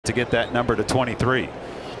to get that number to 23.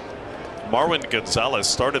 Marwin Gonzalez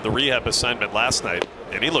started the rehab assignment last night,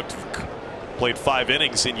 and he played 5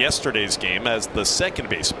 innings in yesterday's game as the second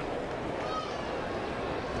baseman.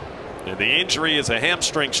 And the injury is a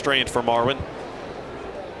hamstring strain for Marwin.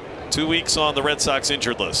 2 weeks on the Red Sox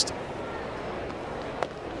injured list.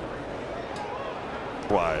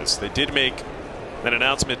 They did make an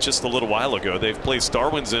announcement just a little while ago. They've placed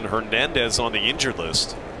Darwinzon Hernandez on the injured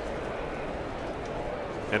list,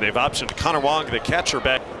 and they've optioned Connor Wong, the catcher,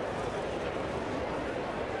 back.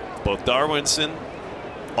 Both Darwinzon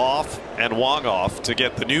off and Wong off to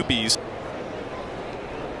get the newbies.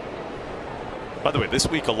 By the way, this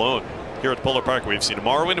week alone here at Polar Park, we've seen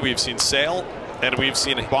Marwin, we've seen Sale, and we've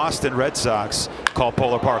seen Boston Red Sox call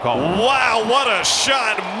Polar Park home. Wow, what a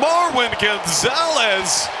shot. Marwin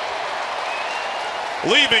Gonzalez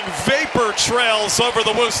leaving vapor trails over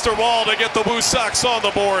the Worcester wall to get the Woo Sox on the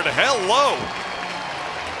board. Hello.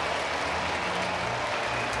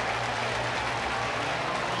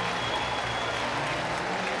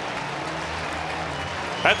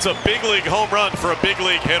 That's a big league home run for a big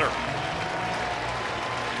league hitter.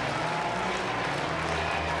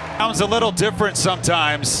 Sounds a little different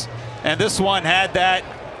sometimes, and this one had that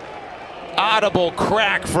audible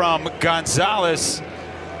crack from Gonzalez.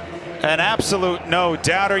 An absolute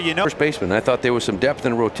no-doubter, you know. First baseman, I thought there was some depth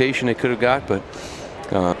in the rotation they could have got, but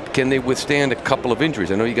can they withstand a couple of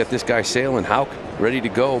injuries? I know you got this guy Sale and Houck ready to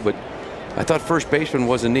go, but I thought first baseman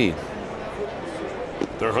was a need.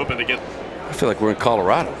 They're hoping to get. I feel like we're in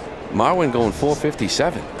Colorado. Marwin going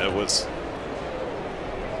 457. That was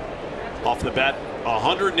off the bat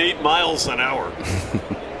 108 miles an hour.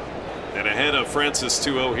 And ahead of Francis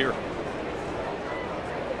 2-0 here.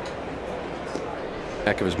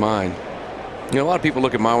 Back of his mind. You know, a lot of people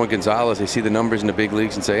look at Marwin Gonzalez, they see the numbers in the big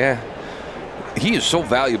leagues and say, yeah, he is so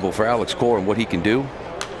valuable for Alex Cora and what he can do.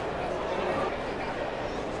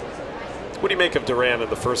 What do you make of Duran in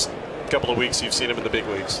the first couple of weeks you've seen him in the big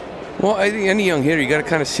leagues? Well, I think any young hitter, you got to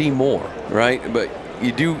kind of see more, right? But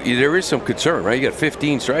there is some concern, right? You got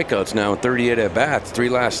 15 strikeouts now and 38 at bats, 3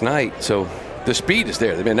 last night. So the speed is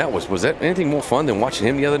there. I mean, was that anything more fun than watching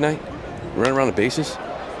him the other night? Running around the bases?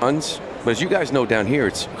 But as you guys know down here,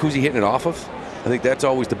 it's who's he hitting it off of? I think that's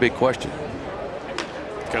always the big question.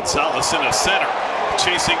 Gonzalez in the center,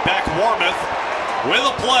 chasing back Warmoth with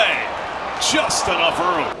a play. Just enough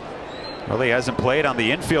room. Well, he hasn't played on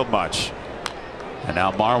the infield much. And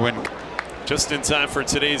now Marwin just in time for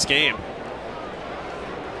today's game.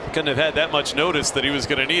 Couldn't have had that much notice that he was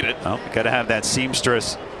going to need it. Oh, got to have that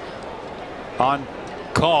seamstress on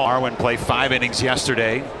call. Marwin played 5 innings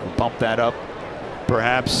yesterday. Bump that up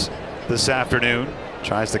perhaps this afternoon.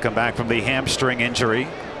 Tries to come back from the hamstring injury.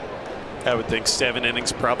 I would think 7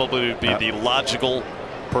 innings probably would be the logical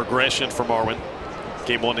progression for Marwin.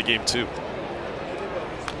 Game 1 to game 2.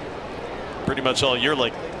 Pretty much all year,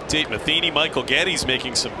 like Tate Matheny, Michael Gaddy's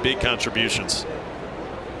making some big contributions.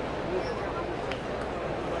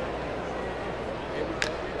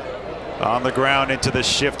 On the ground into the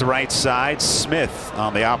shift right side. Smith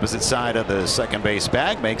on the opposite side of the second base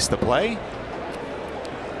bag makes the play.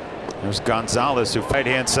 There's Gonzalez, who right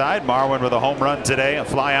hand side. Marwin with a home run today, a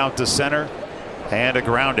fly out to center and a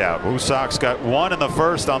ground out. Woo Sox got 1 in the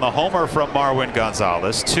first on the homer from Marwin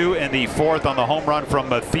Gonzalez, 2 in the 4th on the home run from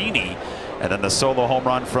Matheny, and then the solo home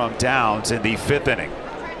run from Downs in the 5th inning.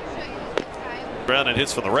 Brown and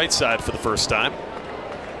hits from the right side for the first time.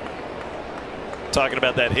 Talking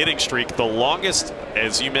about that hitting streak, the longest,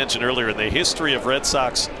 as you mentioned earlier, in the history of Red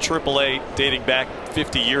Sox AAA dating back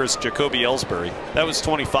 50 years, Jacoby Ellsbury. That was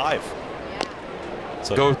 25.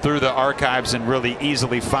 So go through the archives and really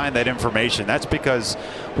easily find that information. That's because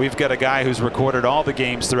we've got a guy who's recorded all the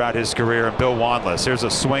games throughout his career, and Bill Wanless. Here's a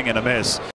swing and a miss.